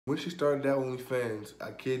When she started that OnlyFans,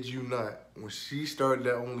 I kid you not, when she started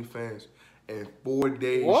that OnlyFans, in 4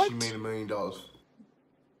 days she made What? $1 million.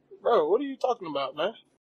 Bro, what are you talking about, man?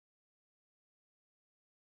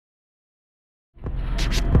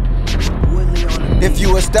 If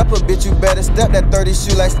you a stepper, bitch, you better step that 30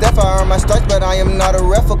 shoe like Steph. I earn my stripes, but I am not a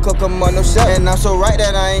ref or cook 'em on no shelf. And I'm so right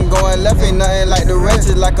that I ain't going left, ain't nothing like the rest.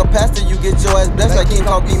 It's like a pastor, you get your ass blessed like King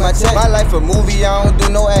Kong beat my check. My life a movie, I don't do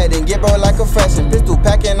no acting. Get bro like a fashion. Pistol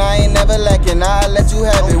packing, I ain't never lacking. I'll let you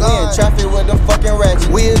have it. We in traffic with the fucking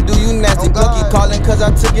ratchet. We'll do you nasty. Cookie calling cause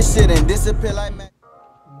I took his shit and disappear like Mac.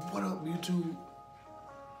 What up, YouTube?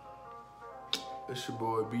 It's your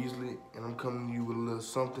boy Beasley, and I'm coming to you with a little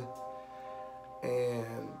something.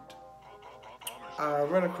 And I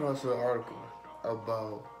ran across an article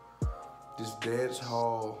about this dance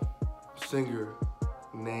hall singer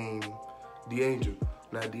named D'Angel.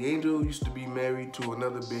 Now, D'Angel used to be married to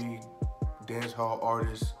another big dance hall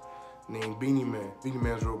artist named Beanie Man. Beanie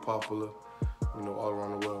Man's real popular, all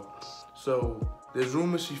around the world. So there's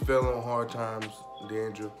rumors she fell on hard times,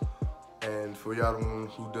 D'Angel. And for y'all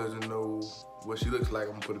who doesn't know what she looks like,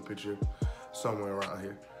 I'm gonna put a picture somewhere around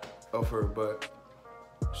here of her. But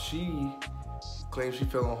she claims she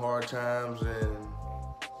fell on hard times, and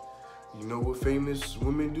you know what famous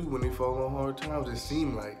women do when they fall on hard times? It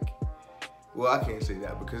seemed like, well, I can't say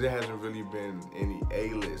that because there hasn't really been any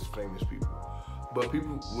A-list famous people. But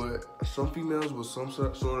some females with some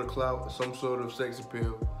sort of clout, some sort of sex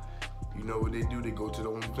appeal, you know what they do? They go to the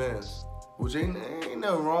OnlyFans, which ain't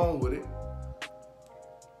nothing wrong with it.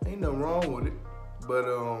 Ain't nothing wrong with it. But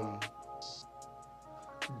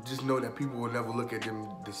just know that people will never look at them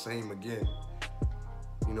the same again.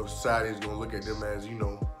 Society is gonna look at them as,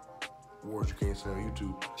 words you can't say on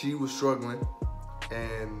YouTube. She was struggling,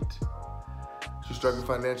 and she was struggling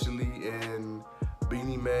financially, and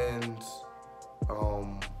Beanie Man's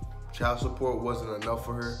child support wasn't enough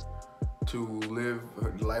for her to live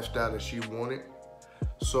the lifestyle that she wanted.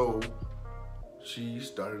 So she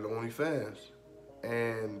started OnlyFans.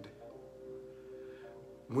 And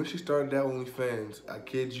when she started that OnlyFans, I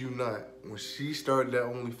kid you not, when she started that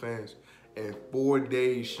OnlyFans, in 4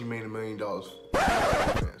 days she made $1 million.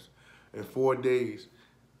 In 4 days.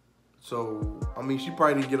 So, I mean, she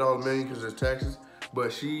probably didn't get all the million because of taxes,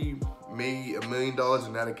 but she made $1 million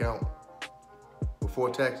in that account before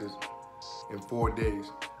taxes in 4 days.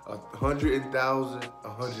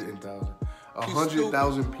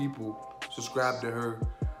 100,000 people subscribed to her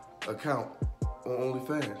account on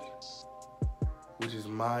OnlyFans, which is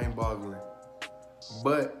mind-boggling.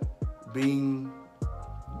 But being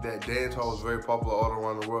that dance hall is very popular all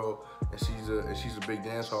around the world, and she's a big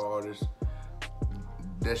dance hall artist,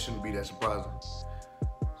 that shouldn't be that surprising.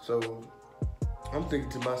 So I'm thinking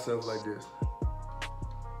to myself like this: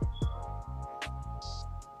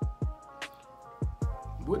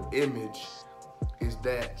 what image is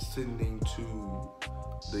that sending to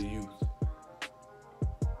the youth?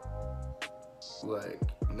 Like,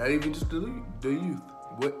 not even just the youth.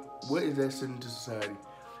 What is that sending to society?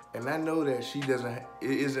 And I know that it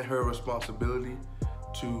isn't her responsibility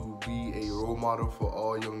to be a role model for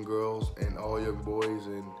all young girls and all young boys,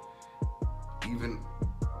 and even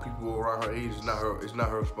people around her age. It's not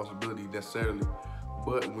her responsibility necessarily.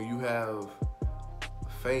 But when you have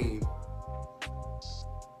fame,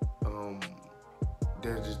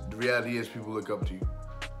 the reality is people look up to you.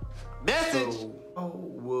 Message. So, how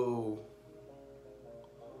will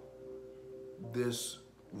this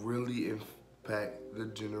really impact the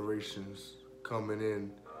generations coming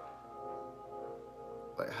in?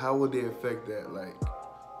 Like, how would they affect that? Like,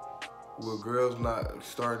 will girls not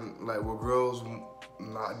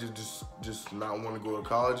just not want to go to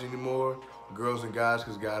college anymore? Girls and guys,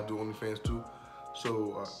 because guys do OnlyFans too.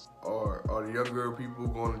 So are the younger people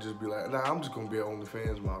going to just be like, nah, I'm just going to be an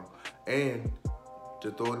OnlyFans model? And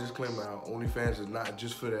to throw a disclaimer out, OnlyFans is not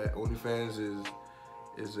just for that. OnlyFans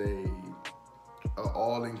is a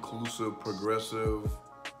all-inclusive, progressive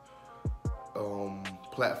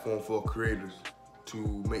platform for creators to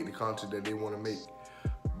make the content that they want to make.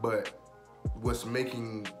 But what's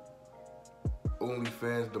making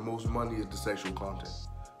OnlyFans the most money is the sexual content.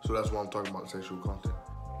 So that's why I'm talking about sexual content.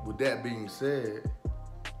 With that being said,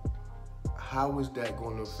 how is that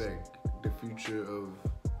going to affect the future of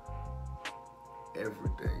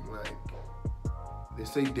everything? Like, they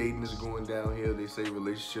say dating is going downhill. They say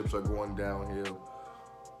relationships are going downhill.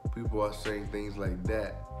 People are saying things like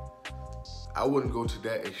that. I wouldn't go to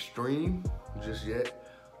that extreme just yet,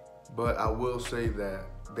 but I will say that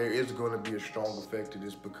there is going to be a strong effect to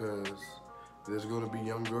this, because there's going to be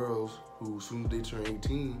young girls who, as soon as they turn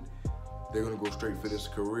 18, they're going to go straight for this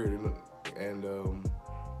career. And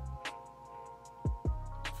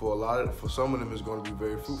for some of them, it's going to be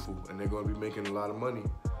very fruitful, and they're going to be making a lot of money,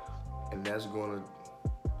 and that's going to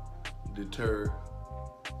deter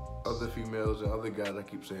other females and other guys. I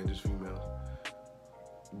keep saying just females,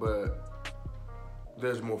 but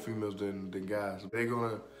there's more females than guys. They're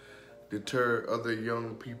going to deter other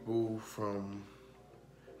young people from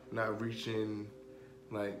not reaching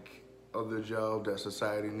like other jobs that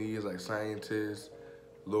society needs, like scientists,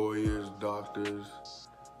 lawyers, doctors,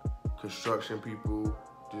 construction people,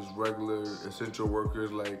 just regular essential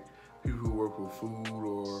workers, like people who work with food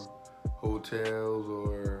or hotels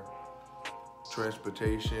or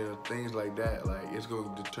transportation, things like that. Like, it's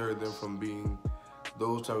going to deter them from being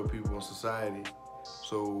those type of people in society.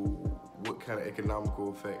 So what kind of economical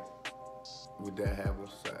effect would that have on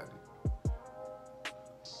society?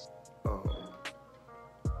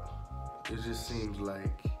 It just seems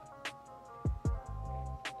like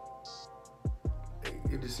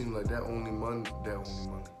that only money.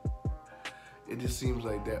 It just seems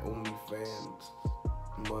like that Onlyfans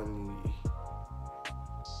money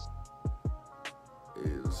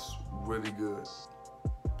is really good,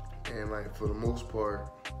 and like for the most part,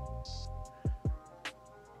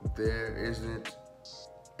 there isn't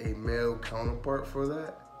a male counterpart for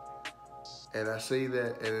that. And I say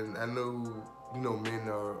that, and I know, men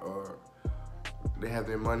are they have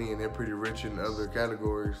their money and they're pretty rich in other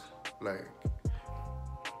categories, like,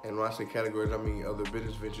 and when I say categories, I mean other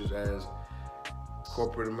business ventures, as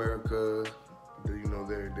corporate America. They're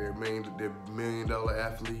 $1 million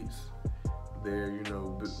athletes. They're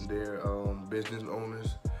business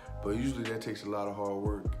owners, but usually that takes a lot of hard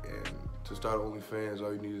work. And to start OnlyFans,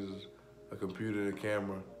 all you need is a computer, a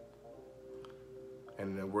camera,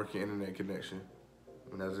 and a working internet connection,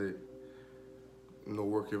 and that's it. No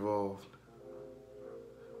work involved.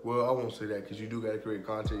 Well, I won't say that, because you do gotta create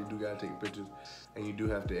content, you do gotta take pictures, and you do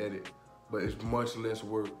have to edit. But it's much less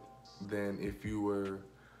work than if you were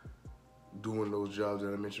doing those jobs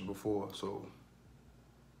that I mentioned before. So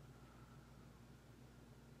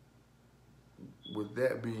with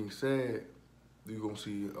that being said, you're gonna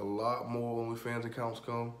see a lot more OnlyFans accounts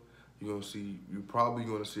come. You're probably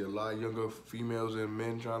gonna see a lot of younger females and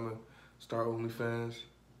men trying to start OnlyFans.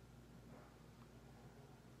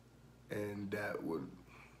 And that would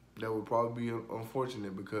probably be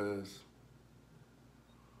unfortunate, because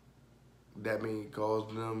that may cause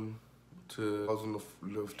them to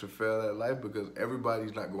fail at life, because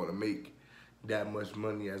everybody's not going to make that much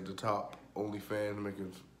money as the top OnlyFans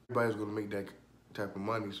makers. Everybody's going to make that type of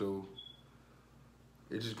money, so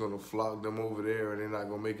it's just going to flock them over there, and they're not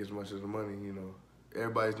going to make as much as the money.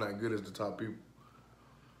 Everybody's not good as the top people.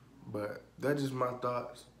 But that's just my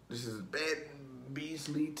thoughts. This is Bad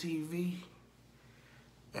Beasley TV,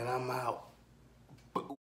 and I'm out.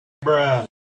 Bruh.